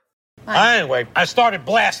Anyway, I started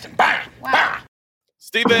blasting. Bang! Wow. Bang!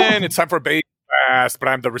 Steven, it's time for a bait blast, but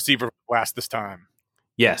I'm the receiver of the blast this time.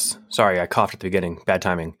 Yes. Sorry, I coughed at the beginning. Bad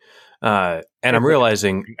timing. And I'm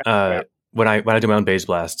realizing when I do my own bass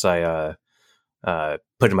blasts, I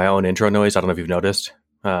put in my own intro noise. I don't know if you've noticed.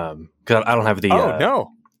 Because I don't have the... Oh,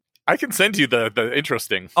 no. I can send you the intro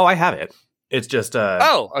sting. Oh, I have it. It's just...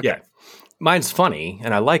 okay. Yeah. Mine's funny,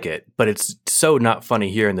 and I like it, but it's so not funny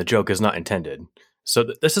here, and the joke is not intended. So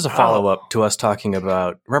this is a follow-up to us talking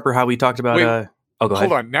about... Remember how we talked about... Wait, go ahead.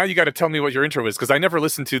 Hold on. Now you got to tell me what your intro is, because I never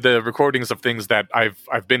listened to the recordings of things that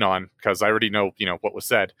I've been on, because I already know what was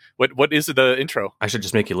said. What is the intro? I should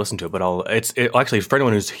just make you listen to it, but actually, for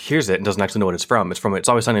anyone who hears it and doesn't actually know what it's from It's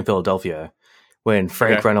Always Sunny in Philadelphia, when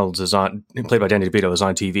Frank Reynolds played by Danny DeVito, is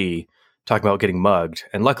on TV talking about getting mugged,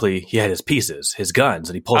 and luckily he had his pieces, his guns,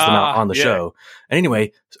 and he pulls them out on the show. And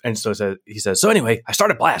anyway, he says, so anyway, I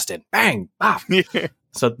started blasting, bang, bop.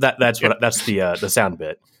 So that's the sound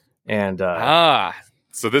bit, and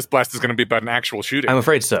so this blast is going to be about an actual shooting. I'm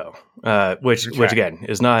afraid so. Which again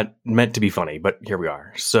is not meant to be funny, but here we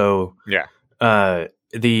are. So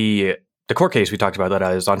the court case we talked about that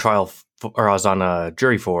I was on trial or I was on a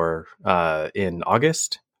jury for in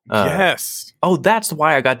August. Yes. Oh, that's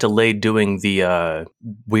why I got delayed doing the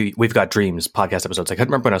We've Got Dreams podcast episodes. I couldn't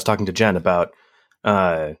remember when I was talking to Jen about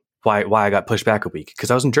why I got pushed back a week,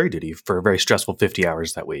 because I was in jury duty for a very stressful 50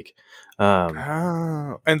 hours that week.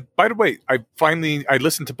 And by the way, I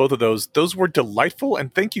listened to both of those. Those were delightful,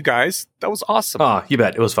 and thank you guys. That was awesome. Oh, you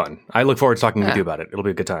bet. It was fun. I look forward to talking with you about it. It'll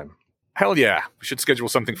be a good time. Hell yeah. We should schedule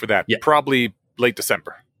something for that. Yeah. Probably late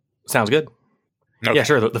December. Sounds good. Okay. Yeah,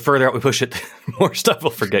 sure. The further out we push it, the more stuff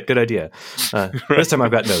we'll forget. Good idea. Right. This time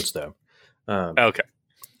I've got notes, though. Okay.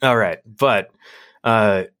 All right. But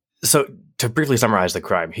so to briefly summarize the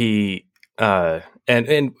crime, he and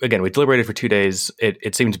again, we deliberated for 2 days.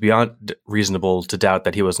 It seemed beyond reasonable to doubt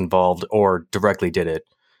that he was involved or directly did it.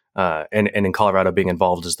 And in Colorado, being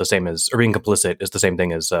involved is the same as, or being complicit is the same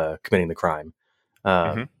thing as committing the crime.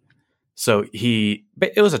 So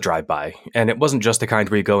it was a drive-by, and it wasn't just the kind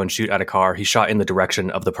where you go and shoot at a car. He shot in the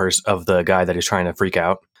direction of the guy that he's trying to freak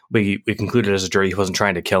out. We concluded as a jury he wasn't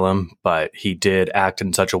trying to kill him, but he did act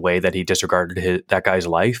in such a way that he disregarded that guy's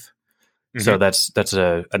life. Mm-hmm. So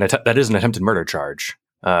that is an attempted murder charge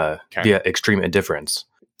via extreme indifference.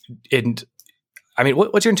 And I mean,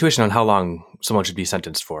 what's your intuition on how long someone should be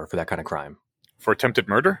sentenced for that kind of crime? For attempted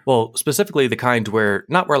murder? Well, specifically the kind where,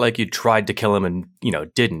 not where like you tried to kill him and,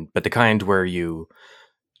 didn't, but the kind where you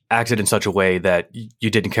acted in such a way that you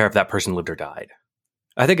didn't care if that person lived or died.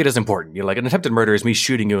 I think it is important. Like an attempted murder is me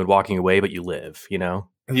shooting you and walking away, but you live,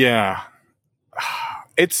 Yeah.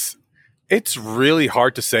 It's really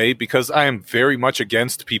hard to say, because I am very much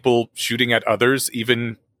against people shooting at others,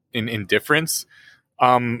 even in indifference.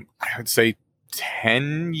 I would say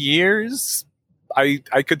 10 years.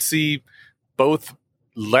 I could see both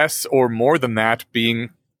less or more than that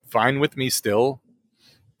being fine with me still.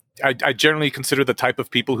 I generally consider the type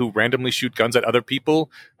of people who randomly shoot guns at other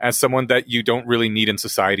people as someone that you don't really need in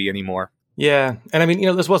society anymore. Yeah. And I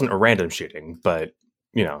mean, this wasn't a random shooting, but,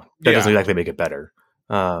 that doesn't exactly make it better.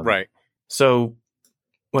 Right. So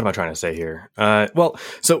what am I trying to say here?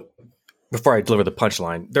 So before I deliver the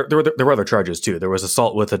punchline, there were other charges too. There was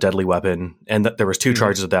assault with a deadly weapon, and there was 2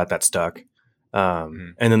 charges of that stuck.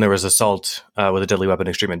 And then there was assault with a deadly weapon,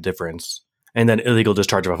 extreme indifference, and then illegal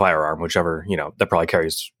discharge of a firearm, whichever, that probably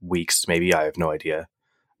carries weeks, maybe. I have no idea.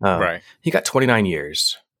 Right. He got 29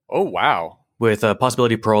 years. Oh, wow. With a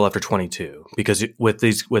possibility of parole after 22, because with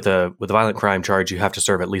a violent crime charge, you have to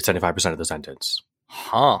serve at least 75% of the sentence.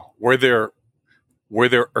 Huh. Were there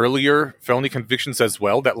earlier felony convictions as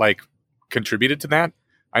well that contributed to that?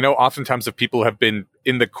 I know oftentimes if people have been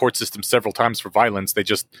in the court system several times for violence, they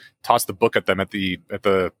just toss the book at them at the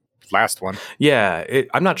last one. Yeah,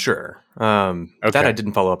 I'm not sure. That I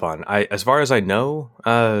didn't follow up on. As far as I know,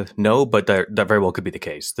 no, but that very well could be the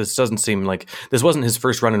case. This doesn't seem like this wasn't his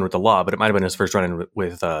first run-in with the law, but it might have been his first run-in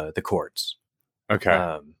with the courts.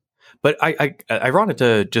 Okay. But I wanted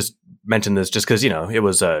to just mention this just because, it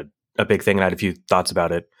was a big thing and I had a few thoughts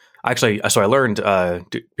about it. Actually, so I learned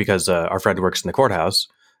because our friend works in the courthouse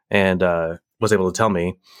and was able to tell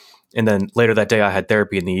me. And then later that day I had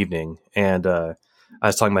therapy in the evening, and I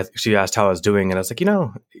was telling she asked how I was doing, and I was like,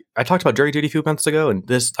 I talked about jury duty a few months ago, and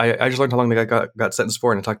this, I just learned how long the guy got sentenced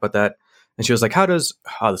for, and I talked about that. And she was like, this is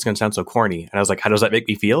going to sound so corny. And I was like, how does that make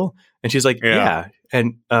me feel? And she's like, yeah.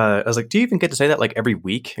 And I was like, do you even get to say that every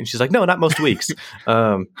week? And she's like, no, not most weeks.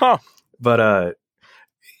 But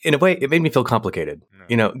in a way, it made me feel complicated,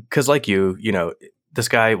 because like this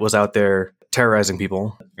guy was out there terrorizing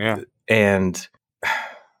people. Yeah. And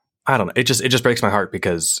I don't know. It just breaks my heart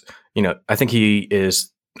because, I think he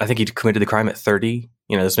committed the crime at 30.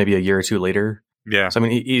 This may be a year or two later. Yeah. So, I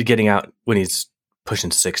mean, he's getting out when he's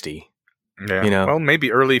pushing 60. Yeah. Well,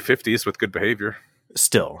 maybe early 50s with good behavior.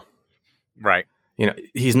 Still. Right.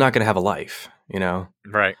 He's not going to have a life,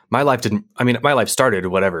 Right. My life started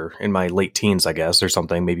whatever in my late teens, I guess, or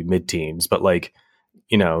something, maybe mid-teens. But like,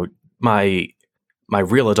 my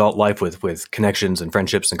real adult life with connections and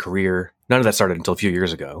friendships and career, none of that started until a few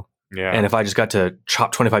years ago. Yeah. And if I just got to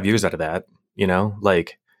chop 25 years out of that,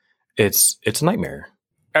 like it's a nightmare.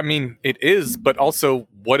 I mean, it is, but also,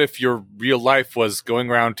 what if your real life was going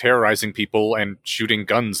around terrorizing people and shooting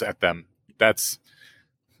guns at them? That's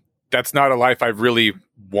not a life I really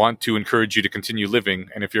want to encourage you to continue living.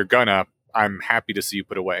 And if you're gonna, I'm happy to see you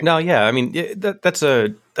put away. No, yeah, I mean, that's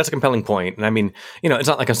a compelling point. And I mean, it's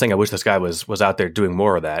not like I'm saying I wish this guy was out there doing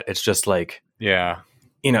more of that. It's just like, yeah,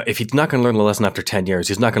 if he's not going to learn the lesson after 10 years,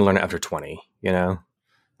 he's not going to learn it after 20.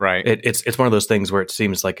 Right. It's one of those things where it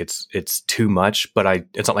seems like it's too much, but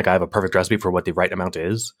it's not like I have a perfect recipe for what the right amount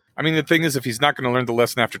is. I mean, the thing is, if he's not going to learn the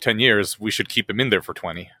lesson after 10 years, we should keep him in there for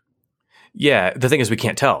 20. Yeah, the thing is, we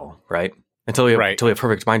can't tell, right? Until we have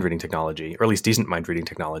perfect mind reading technology, or at least decent mind reading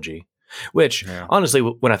technology. Which, honestly,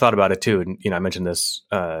 when I thought about it too, and I mentioned this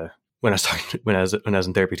when I was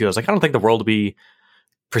in therapy too, I was like, I don't think the world will be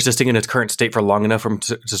persisting in its current state for long enough for him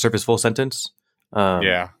to serve his full sentence. One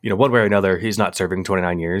way or another, he's not serving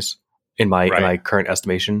 29 years in my current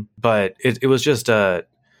estimation. But it was just it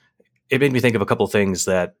made me think of a couple of things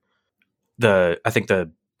that I think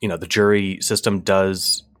the jury system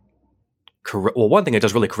does. One thing it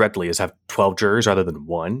does really correctly is have 12 jurors rather than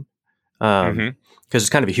one, because it's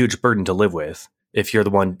kind of a huge burden to live with if you're the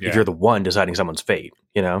one deciding someone's fate.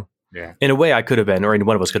 Yeah. In a way, I could have been, or any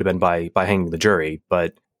one of us could have been by hanging the jury,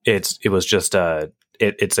 but it was just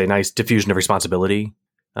it's a nice diffusion of responsibility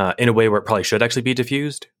in a way where it probably should actually be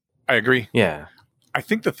diffused. I agree. Yeah. I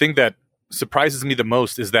think the thing that surprises me the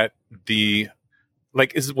most is that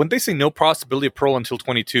is when they say no possibility of parole until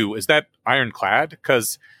 22, is that ironclad?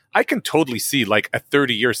 Because I can totally see like a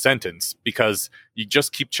 30-year sentence, because you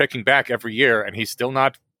just keep checking back every year and he's still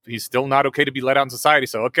not okay to be let out in society.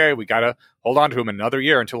 So, okay, we got to hold on to him another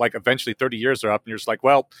year until like eventually 30 years are up and you're just like,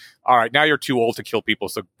 well, all right, now you're too old to kill people.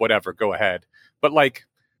 So whatever, go ahead. But like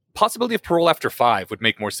possibility of parole after 5 would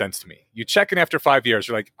make more sense to me. You check in after 5 years.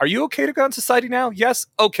 You're like, are you okay to go in society now? Yes.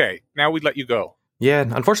 Okay. Now we let you go. Yeah.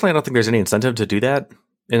 Unfortunately, I don't think there's any incentive to do that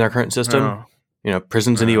in our current system.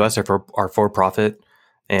 Prisons in the U.S. are for profit.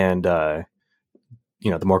 And, the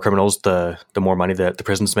more criminals, the more money that the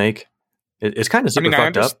prisons make. It's kind of super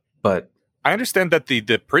fucked up, but I understand that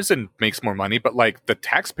the prison makes more money, but like the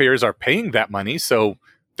taxpayers are paying that money. So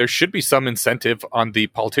there should be some incentive on the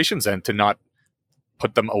politicians' end to not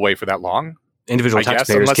put them away for that long. Individual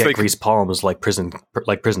taxpayers can't grease palms like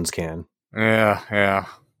prisons can. Yeah.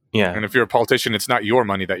 And if you're a politician, it's not your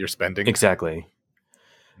money that you're spending. Exactly.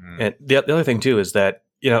 And the other thing too is that,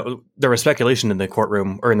 there was speculation in the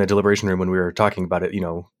courtroom or in the deliberation room when we were talking about it,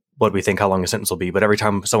 what we think, how long a sentence will be. But every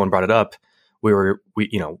time someone brought it up,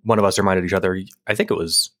 one of us reminded each other, I think it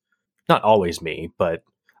was not always me, but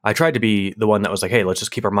I tried to be the one that was like, hey, let's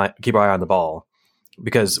just keep our eye on the ball,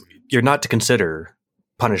 because you're not to consider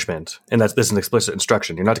punishment. And this is an explicit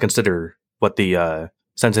instruction. You're not to consider what the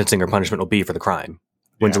sentencing or punishment will be for the crime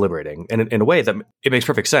when deliberating. And in a way that it makes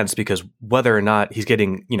perfect sense, because whether or not he's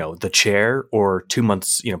getting, the chair or 2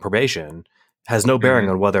 months, probation has no bearing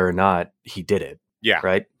on whether or not he did it. Yeah.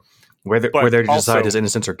 Right. Where they're to decide his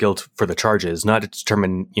innocence or guilt for the charges, not to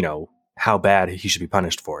determine, how bad he should be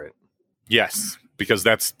punished for it. Yes, because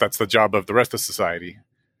that's the job of the rest of society.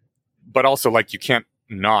 But also, like, you can't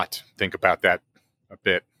not think about that a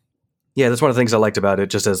bit. Yeah, that's one of the things I liked about it,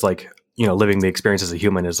 just as like, living the experience as a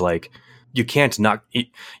human, is like, you can't not,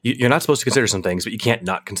 you're not supposed to consider some things, but you can't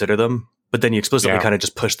not consider them. But then you explicitly kind of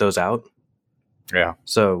just push those out. Yeah.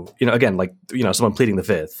 So, again, like, someone pleading the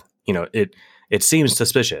fifth, it seems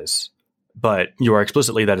suspicious, but you are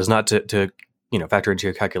explicitly, that is not to factor into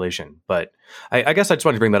your calculation. But I guess I just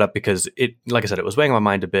wanted to bring that up because it, like I said, it was weighing on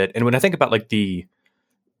my mind a bit. And when I think about like the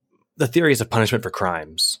theories of punishment for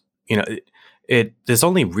crimes, this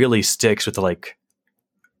only really sticks with the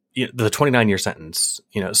 29-year sentence,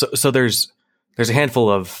 so there's a handful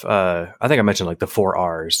of, I think I mentioned like the 4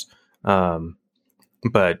 R's,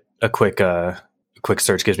 but a quick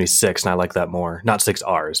search gives me 6, and I like that more. Not 6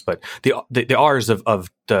 R's, but the R's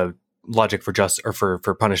of the logic for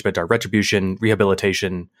for punishment are retribution,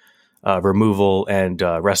 rehabilitation, removal, and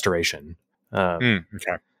restoration.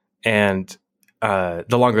 Okay. And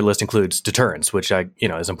the longer list includes deterrence, which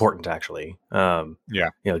is important actually.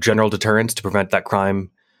 General deterrence to prevent that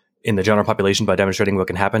crime in the general population by demonstrating what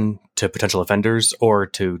can happen to potential offenders, or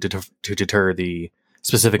to deter the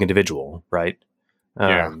specific individual, right?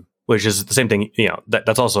 Yeah. Which is the same thing.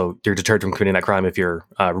 That's also, you're deterred from committing that crime if you're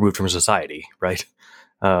removed from society, right?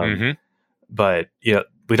 Mm-hmm. But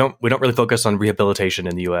we don't really focus on rehabilitation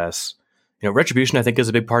in the U.S. Retribution, I think, is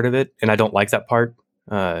a big part of it, and I don't like that part.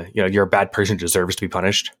 You're a bad person who deserves to be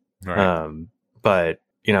punished. Right. But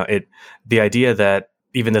the idea that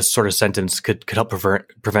even this sort of sentence could help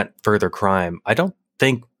prevent further crime, I don't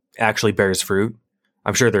think actually bears fruit.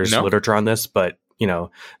 I'm sure there's literature on this, but the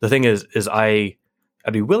thing is I'd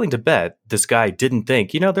be willing to bet this guy didn't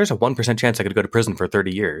think, there's a 1% chance I could go to prison for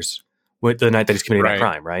 30 years with the night that he's committing that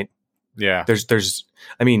crime, right? Yeah.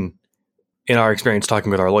 I mean, in our experience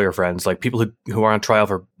talking with our lawyer friends, like people who are on trial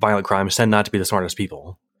for violent crimes tend not to be the smartest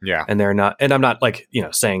people. Yeah. And they're not, and I'm not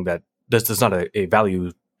saying that this is not a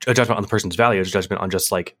judgment on the person's value, it's a judgment on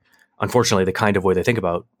just unfortunately, the kind of way they think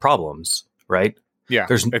about problems, right? Yeah.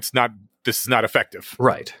 This is not effective.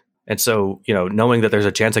 Right. And so, knowing that there's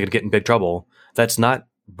a chance I could get in big trouble, that's not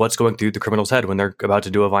what's going through the criminal's head when they're about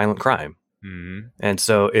to do a violent crime. Mm-hmm. And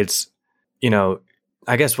so it's,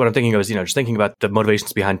 I guess what I'm thinking of is, just thinking about the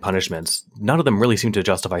motivations behind punishments. None of them really seem to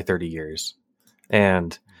justify 30 years.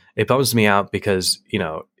 And it bums me out because,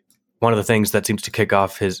 one of the things that seems to kick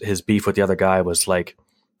off his beef with the other guy was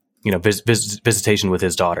visitation with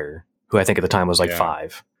his daughter, who I think at the time was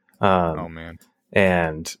 5. Oh, man.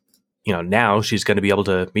 And, now she's going to be able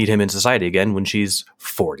to meet him in society again when she's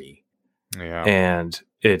 40. Yeah. And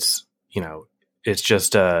it's, it's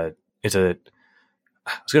just I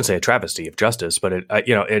was going to say a travesty of justice, but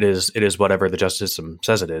it is whatever the justice system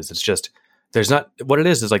says it is. It's just, what it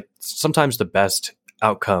is sometimes the best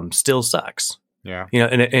outcome still sucks. Yeah.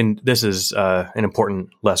 And this is an important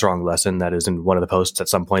less wrong lesson that is in one of the posts at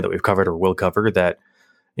some point that we've covered or will cover, that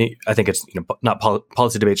I think it's, not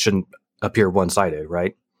policy debates shouldn't appear one-sided,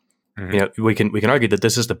 right? Mm-hmm. We can argue that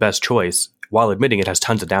this is the best choice while admitting it has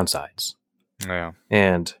tons of downsides. Yeah.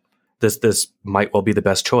 And this might well be the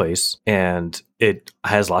best choice, and it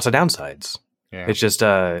has lots of downsides. Yeah. It's just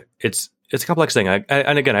it's a complex thing.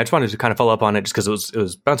 And again, I just wanted to kind of follow up on it just because it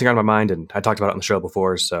was bouncing around my mind, and I talked about it on the show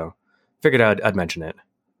before, so figured I'd mention it.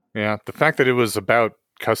 Yeah, the fact that it was about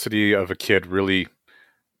custody of a kid really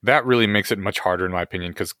makes it much harder, in my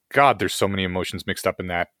opinion, because God, there's so many emotions mixed up in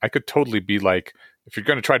that. I could totally be like, if you're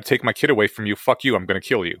going to try to take my kid away from you, fuck you, I'm going to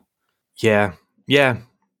kill you. Yeah.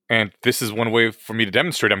 And this is one way for me to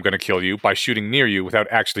demonstrate I'm going to kill you, by shooting near you without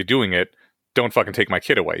actually doing it. Don't fucking take my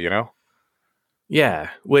kid away, Yeah,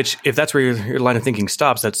 which, if that's where your line of thinking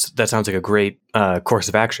stops, that sounds like a great course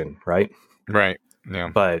of action, right? Right. Yeah.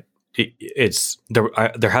 But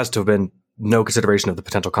there has to have been no consideration of the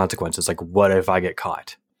potential consequences. Like, what if I get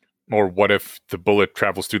caught? Or what if the bullet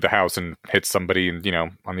travels through the house and hits somebody,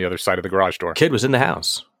 on the other side of the garage door? Kid was in the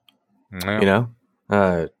house. Yeah.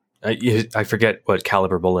 I forget what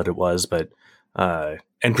caliber bullet it was, but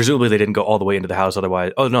and presumably they didn't go all the way into the house.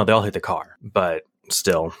 Otherwise, oh no, they all hit the car. But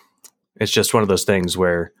still, it's just one of those things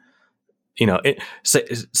where,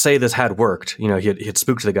 say this had worked. He had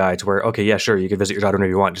spooked the guy to where, okay, yeah, sure, you can visit your daughter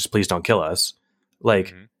whenever you want, just please don't kill us.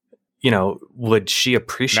 Like, would she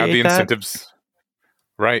appreciate now the that? incentives?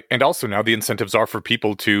 Right. And also now the incentives are for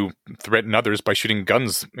people to threaten others by shooting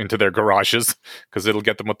guns into their garages, because it'll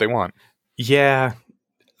get them what they want. Yeah.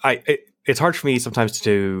 It's hard for me sometimes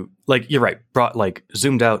to, you're right,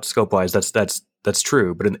 zoomed out scope wise, that's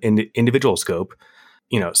true. But in the individual scope,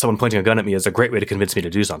 someone pointing a gun at me is a great way to convince me to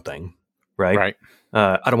do something. Right. Right.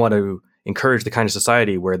 I don't want to encourage the kind of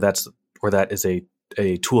society where that is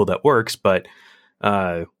a tool that works, but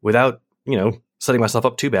without, setting myself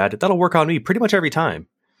up too bad, that'll work on me pretty much every time.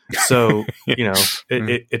 So,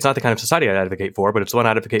 it's not the kind of society I'd advocate for, but it's the one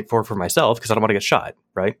I'd advocate for myself, because I don't want to get shot.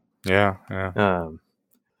 Right. Yeah. Yeah.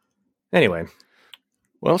 Anyway.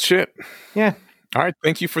 Well, shit. Yeah. All right.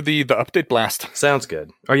 Thank you for the update blast. Sounds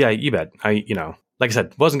good. Oh yeah, you bet. Like I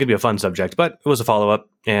said, wasn't going to be a fun subject, but it was a follow up.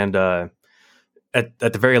 And at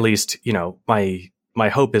the very least, my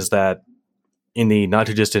hope is that in the not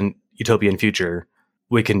too distant utopian future,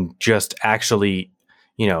 we can just actually,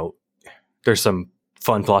 there's some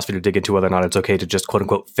fun philosophy to dig into whether or not it's okay to just quote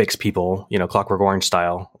unquote fix people, Clockwork Orange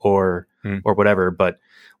style or whatever. But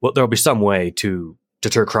there'll be some way to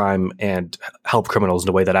deter crime and help criminals in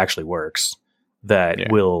a way that actually works,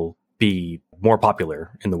 that will be more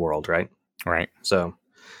popular in the world, right? Right. So,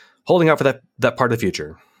 holding out for that part of the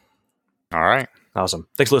future. All right. Awesome.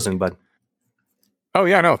 Thanks for listening, bud. Oh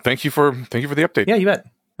yeah, no. Thank you for the update. Yeah, you bet.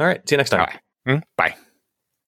 All right. See you next time. Bye.